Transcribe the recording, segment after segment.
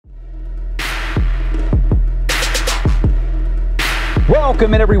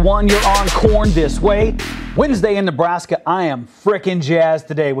Welcome in, everyone. You're on Corn This Way. Wednesday in Nebraska. I am frickin' jazzed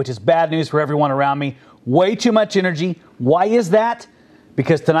today, which is bad news for everyone around me. Way too much energy. Why is that?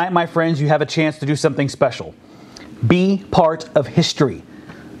 Because tonight, my friends, you have a chance to do something special. Be part of history.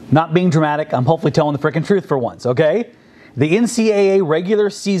 Not being dramatic, I'm hopefully telling the frickin' truth for once, okay? The NCAA regular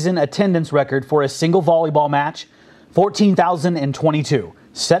season attendance record for a single volleyball match, 14,022.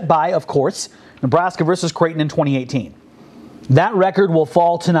 Set by, of course, Nebraska versus Creighton in 2018. That record will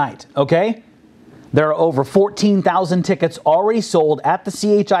fall tonight, okay? There are over 14,000 tickets already sold at the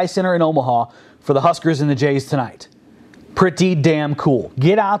CHI Center in Omaha for the Huskers and the Jays tonight. Pretty damn cool.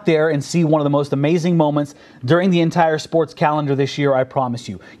 Get out there and see one of the most amazing moments during the entire sports calendar this year, I promise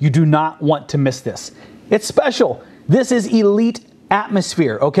you. You do not want to miss this. It's special. This is elite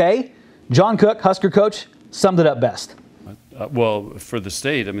atmosphere, okay? John Cook, Husker coach, summed it up best. Well, for the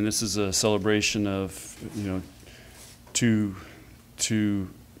state, I mean, this is a celebration of, two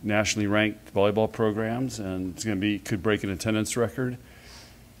nationally ranked volleyball programs, and it's going to be, could break an attendance record.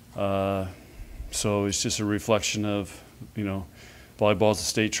 So it's just a reflection of, volleyball is a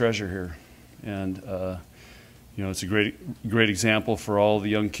state treasure here. And, it's a great example for all the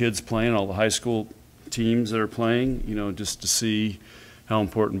young kids playing, all the high school teams that are playing, just to see how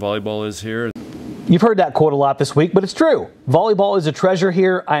important volleyball is here. You've heard that quote a lot this week, but it's true. Volleyball is a treasure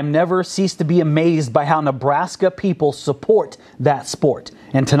here. I'm never ceased to be amazed by how Nebraska people support that sport.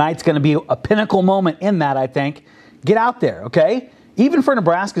 And tonight's going to be a pinnacle moment in that, I think. Get out there, okay? Even for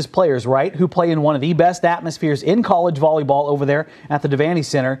Nebraska's players, right, who play in one of the best atmospheres in college volleyball over there at the Devaney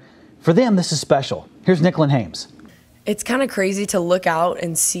Center, for them, this is special. Here's Nicklin Hames. It's kind of crazy to look out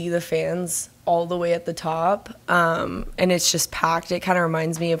and see the fans all the way at the top, and it's just packed. It kind of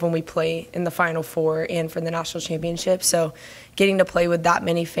reminds me of when we play in the Final Four and for the national championship. So getting to play with that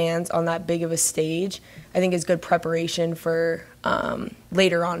many fans on that big of a stage, I think is good preparation for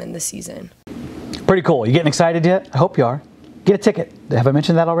later on in the season. Pretty cool. You getting excited yet? I hope you are. Get a ticket. Have I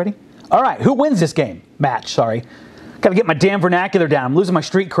mentioned that already? All right, who wins this game? Match, sorry. Got to get my damn vernacular down. I'm losing my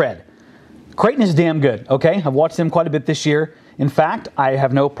street cred. Creighton is damn good, okay? I've watched them quite a bit this year. In fact, I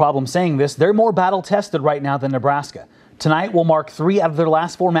have no problem saying this. They're more battle-tested right now than Nebraska. Tonight will mark 3 out of their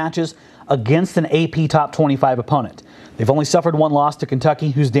last 4 matches against an AP Top 25 opponent. They've only suffered 1 loss to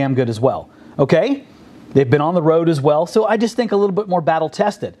Kentucky, who's damn good as well, okay? They've been on the road as well, so I just think a little bit more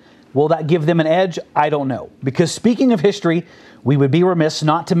battle-tested. Will that give them an edge? I don't know. Because speaking of history, we would be remiss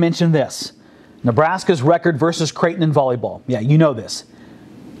not to mention this. Nebraska's record versus Creighton in volleyball. Yeah, you know this.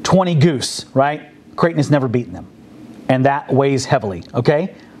 20 goose, right? Creighton has never beaten them. And that weighs heavily,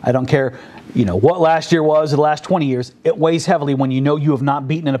 okay? I don't care, what last year was or the last 20 years. It weighs heavily when you know you have not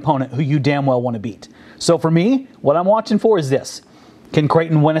beaten an opponent who you damn well want to beat. So for me, what I'm watching for is this. Can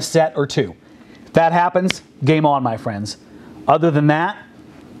Creighton win a set or 2? If that happens, game on, my friends. Other than that,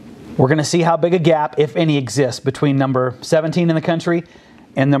 we're going to see how big a gap, if any, exists between number 17 in the country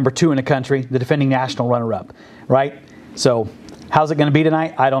and number 2 in the country, the defending national runner-up, right? So how's it going to be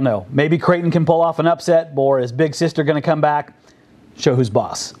tonight? I don't know. Maybe Creighton can pull off an upset, or is Big Sister going to come back? Show who's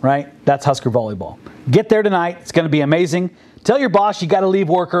boss, right? That's Husker volleyball. Get there tonight. It's going to be amazing. Tell your boss you got to leave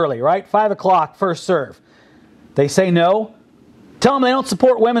work early, right? 5 o'clock, first serve. They say no. Tell them they don't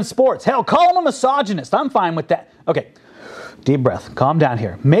support women's sports. Hell, call them a misogynist. I'm fine with that. Okay, deep breath. Calm down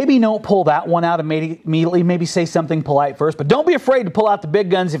here. Maybe don't pull that one out immediately. Maybe say something polite first, but don't be afraid to pull out the big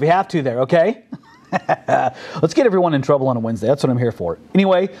guns if you have to there, okay? Let's get everyone in trouble on a Wednesday. That's what I'm here for.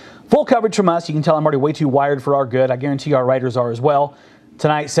 Anyway, full coverage from us. You can tell I'm already way too wired for our good. I guarantee our writers are as well.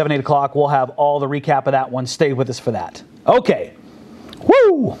 Tonight, 7, 8 o'clock, we'll have all the recap of that one. Stay with us for that. Okay.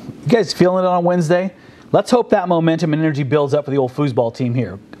 Woo! You guys feeling it on Wednesday? Let's hope that momentum and energy builds up for the old foosball team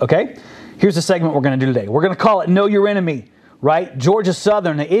here. Okay? Here's the segment we're going to do today. We're going to call it Know Your Enemy, right? Georgia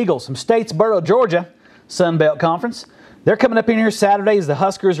Southern, the Eagles from Statesboro, Georgia, Sun Belt Conference. They're coming up in here Saturday as the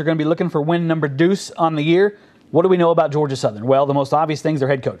Huskers are going to be looking for win number deuce on the year. What do we know about Georgia Southern? Well, the most obvious thing is their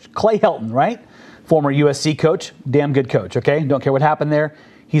head coach, Clay Helton, right? Former USC coach, damn good coach, okay? Don't care what happened there.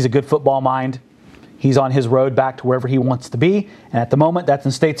 He's a good football mind. He's on his road back to wherever he wants to be. And at the moment, that's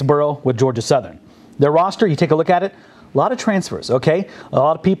in Statesboro with Georgia Southern. Their roster, you take a look at it, a lot of transfers, okay? A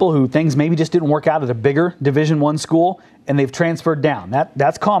lot of people who things maybe just didn't work out at a bigger Division I school, and they've transferred down.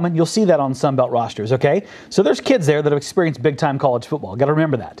 That's common. You'll see that on Sun Belt rosters, okay? So there's kids there that have experienced big-time college football. Got to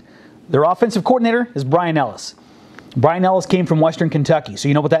remember that. Their offensive coordinator is Brian Ellis. Brian Ellis came from Western Kentucky, so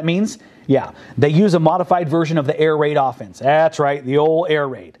you know what that means? Yeah, they use a modified version of the air raid offense. That's right, the old air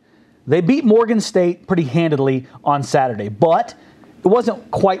raid. They beat Morgan State pretty handedly on Saturday, but it wasn't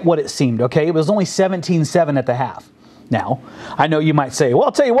quite what it seemed, okay? It was only 17-7 at the half. Now, I know you might say, well,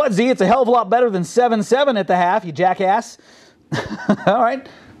 I'll tell you what, Z, it's a hell of a lot better than 7-7 at the half, you jackass. All right,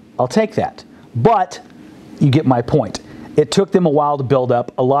 I'll take that. But you get my point. It took them a while to build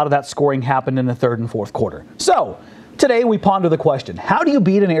up. A lot of that scoring happened in the third and fourth quarter. So today we ponder the question, how do you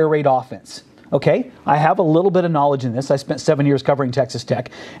beat an air raid offense? Okay, I have a little bit of knowledge in this. I spent 7 years covering Texas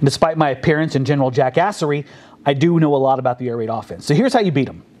Tech. And despite my appearance and general jackassery, I do know a lot about the air raid offense. So here's how you beat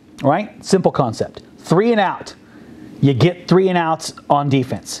them, all right? Simple concept. 3 and out. You get 3 and outs on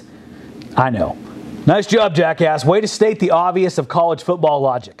defense. I know. Nice job, jackass. Way to state the obvious of college football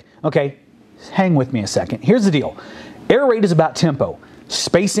logic. Okay, hang with me a second. Here's the deal. Air raid is about tempo,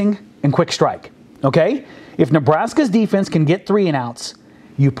 spacing, and quick strike. Okay? If Nebraska's defense can get 3 and outs,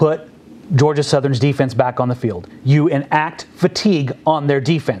 you put Georgia Southern's defense back on the field. You enact fatigue on their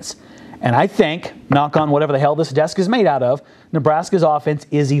defense. And I think, knock on whatever the hell this desk is made out of, Nebraska's offense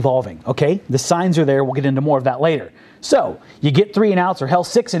is evolving, okay? The signs are there. We'll get into more of that later. So, you get 3 and outs or hell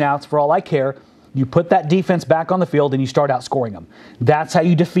 6 and outs for all I care. You put that defense back on the field and you start outscoring them. That's how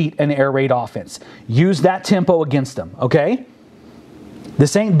you defeat an air raid offense. Use that tempo against them, okay?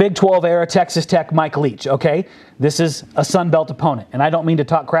 This ain't Big 12 era Texas Tech Mike Leach, okay? This is a Sun Belt opponent. And I don't mean to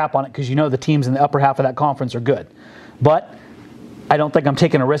talk crap on it because you know the teams in the upper half of that conference are good. But I don't think I'm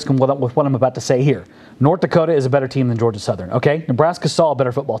taking a risk with what I'm about to say here. North Dakota is a better team than Georgia Southern, okay? Nebraska saw a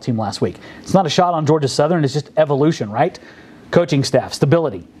better football team last week. It's not a shot on Georgia Southern, it's just evolution, right? Coaching staff,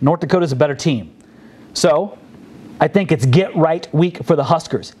 stability. North Dakota is a better team. So, I think it's get right week for the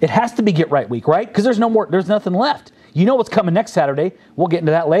Huskers. It has to be get right week, right? Because there's nothing left. You know what's coming next Saturday. We'll get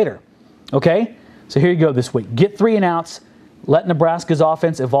into that later. Okay? So here you go this week. Get 3 and outs. Let Nebraska's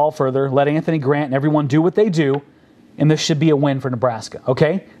offense evolve further. Let Anthony Grant and everyone do what they do. And this should be a win for Nebraska.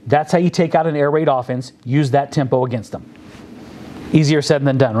 Okay? That's how you take out an air raid offense. Use that tempo against them. Easier said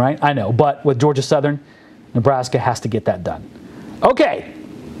than done, right? I know. But with Georgia Southern, Nebraska has to get that done. Okay.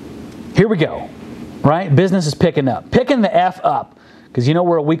 Here we go. Right? Business is picking up. Picking the F up. Because you know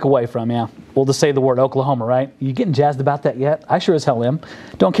we're a week away from, yeah. We'll just say the word Oklahoma, right? You getting jazzed about that yet? I sure as hell am.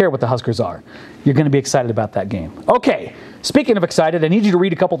 Don't care what the Huskers are. You're going to be excited about that game. Okay, speaking of excited, I need you to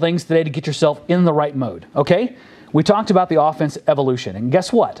read a couple things today to get yourself in the right mode, okay? We talked about the offense evolution, and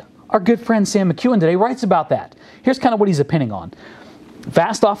guess what? Our good friend Sam McEwen today writes about that. Here's kind of what he's opinioning on.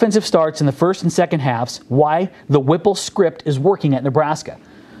 Fast offensive starts in the first and second halves, why the Whipple script is working at Nebraska.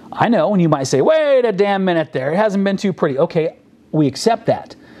 I know, and you might say, wait a damn minute there. It hasn't been too pretty. Okay, we accept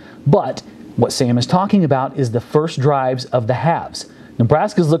that. But what Sam is talking about is the first drives of the halves.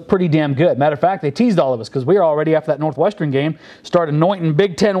 Nebraska's looked pretty damn good. Matter of fact, they teased all of us because we were already, after that Northwestern game, started anointing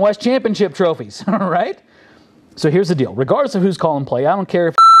Big Ten West Championship trophies. All right? So here's the deal. Regardless of who's calling play, I don't care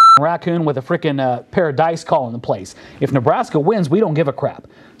if raccoon with a freaking pair of dice calling the plays. If Nebraska wins, we don't give a crap.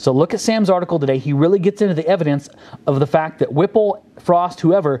 So look at Sam's article today. He really gets into the evidence of the fact that Whipple, Frost,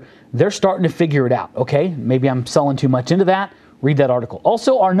 whoever, they're starting to figure it out, okay? Maybe I'm selling too much into that. Read that article.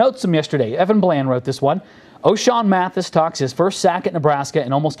 Also, our notes from yesterday. Evan Bland wrote this one. O'Shawn Mathis talks his first sack at Nebraska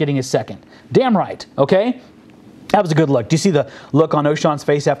and almost getting his second. Damn right, okay? That was a good look. Do you see the look on O'Shawn's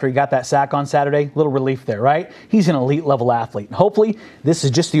face after he got that sack on Saturday? Little relief there, right? He's an elite level athlete. Hopefully, this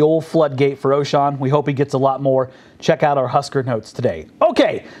is just the old floodgate for O'Shawn. We hope he gets a lot more. Check out our Husker notes today.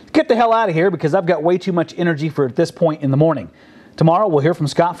 Okay, get the hell out of here because I've got way too much energy for at this point in the morning. Tomorrow, we'll hear from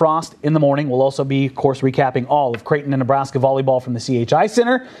Scott Frost in the morning. We'll also be, of course, recapping all of Creighton and Nebraska volleyball from the CHI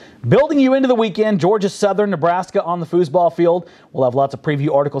Center. Building you into the weekend, Georgia Southern, Nebraska on the foosball field. We'll have lots of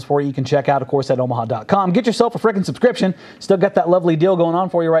preview articles for you. You can check out, of course, at omaha.com. Get yourself a freaking subscription. Still got that lovely deal going on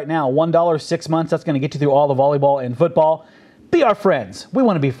for you right now. $1, 6 months. That's going to get you through all the volleyball and football. Be our friends. We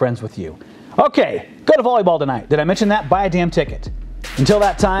want to be friends with you. Okay, go to volleyball tonight. Did I mention that? Buy a damn ticket. Until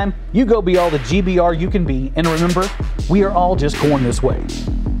that time, you go be all the GBR you can be, and remember, we are all just going this way.